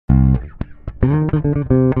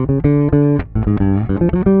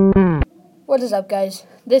What is up, guys?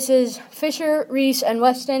 This is Fischer, Reese, and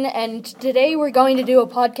Weston, and today we're going to do a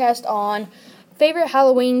podcast on favorite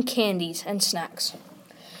Halloween candies and snacks.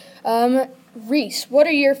 Reese, what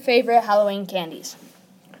are your favorite Halloween candies?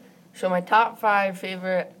 So my top 5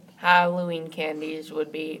 favorite Halloween candies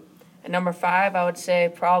would be, at number 5, I would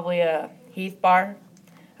say probably a Heath bar.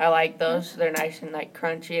 I like those. They're nice and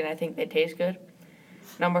crunchy, and I think they taste good.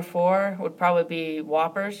 Number 4 would probably be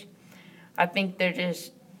Whoppers. I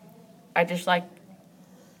just like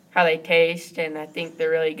how they taste, and I think they're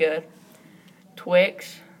really good.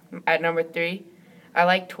 Twix at number 3. I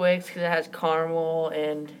like Twix because it has caramel,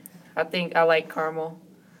 and I think I like caramel.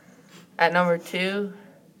 At number 2,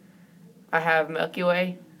 I have Milky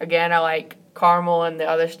Way. Again, I like caramel and the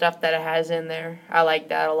other stuff that it has in there. I like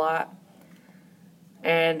that a lot.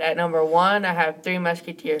 And at number 1, I have Three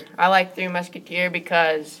Musketeer. I like Three Musketeer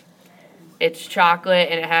because it's chocolate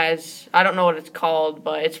and it has, I don't know what it's called,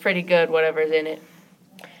 but it's pretty good, whatever's in it.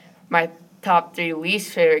 My top 3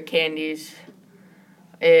 least favorite candies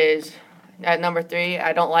is, at number 3,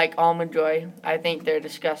 I don't like Almond Joy. I think they're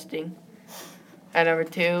disgusting. At number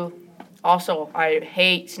 2, also, I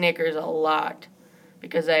hate Snickers a lot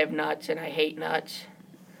because I have nuts and I hate nuts.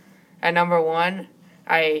 At number 1,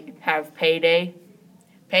 I have Payday.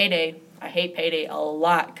 I hate Payday a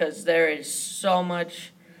lot because there is so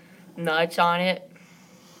much nuts on it,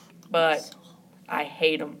 but I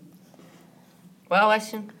hate them. Well,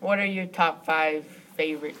 Weston, what are your top 5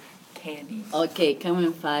 favorite candies? Okay, coming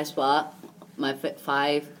in 5 spot, my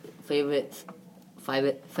 5 favorite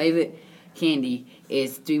candy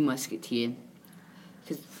is Three Musketeer,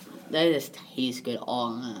 because that just tastes good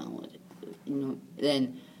all around.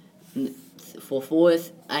 Then for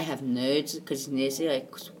 4th, I have Nerds, because Nerds are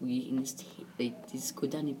sweet and they just go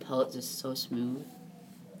down the pellets, are so smooth.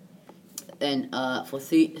 Then for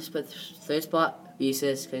 3rd spot,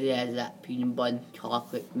 Reese's, because it has that peanut butter and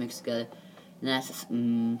chocolate mixed together. And that's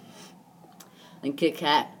and Kit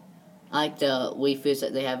Kat, I like the wafers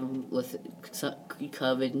that they have with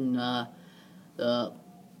covered in the more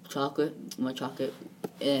chocolate.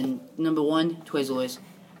 And number 1, Twizzlers.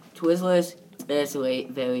 Twizzlers is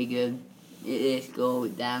very good. It is go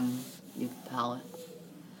down your palate.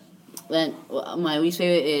 Then my least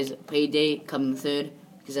favorite is Payday, coming 3rd,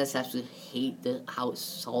 because I absolutely hate how it's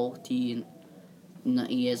salty and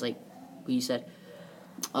nutty is, like we said.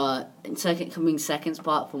 And coming 2nd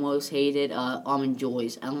spot for most hated, Almond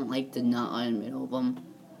Joys. I don't like the nut in the middle of them,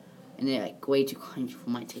 and they're way too crunchy for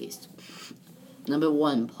my taste. Number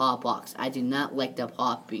 1, Pop Rocks. I do not like the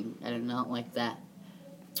popping. I do not like that.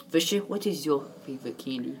 Fisher, what is your favorite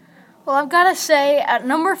candy? Well, I've got to say, at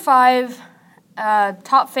number 5,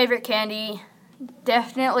 top favorite candy,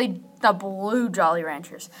 definitely the Blue Jolly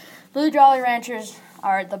Ranchers. Blue Jolly Ranchers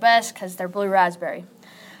are the best because they're blue raspberry.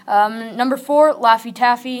 Number 4, Laffy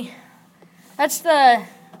Taffy. That's the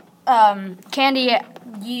candy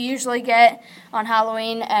you usually get on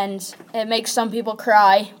Halloween, and it makes some people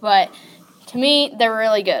cry, but to me, they're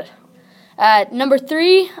really good. At number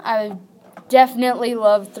 3, I definitely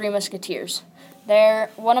love Three Musketeers. They're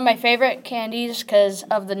one of my favorite candies because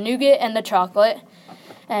of the nougat and the chocolate.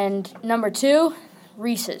 And number 2,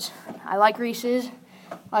 Reese's. I like Reese's.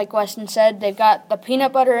 Like Weston said, they've got the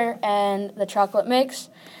peanut butter and the chocolate mix.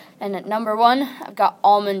 And at number 1, I've got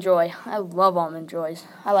Almond Joy. I love Almond Joys.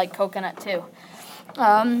 I like coconut too.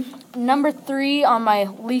 Number 3 on my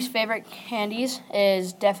least favorite candies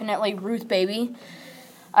is definitely Ruth Baby.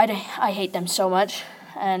 I hate them so much.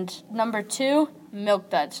 And number 2, Milk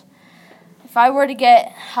Duds. If I were to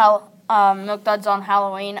get Milk Duds on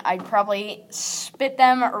Halloween, I'd probably spit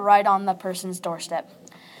them right on the person's doorstep.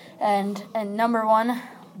 And number 1,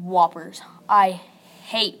 Whoppers. I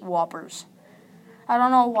hate Whoppers. I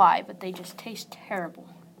don't know why, but they just taste terrible.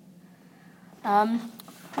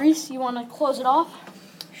 Reese, you want to close it off?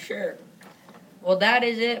 Sure. Well, that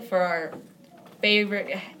is it for our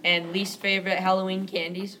favorite and least favorite Halloween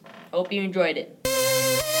candies. Hope you enjoyed it.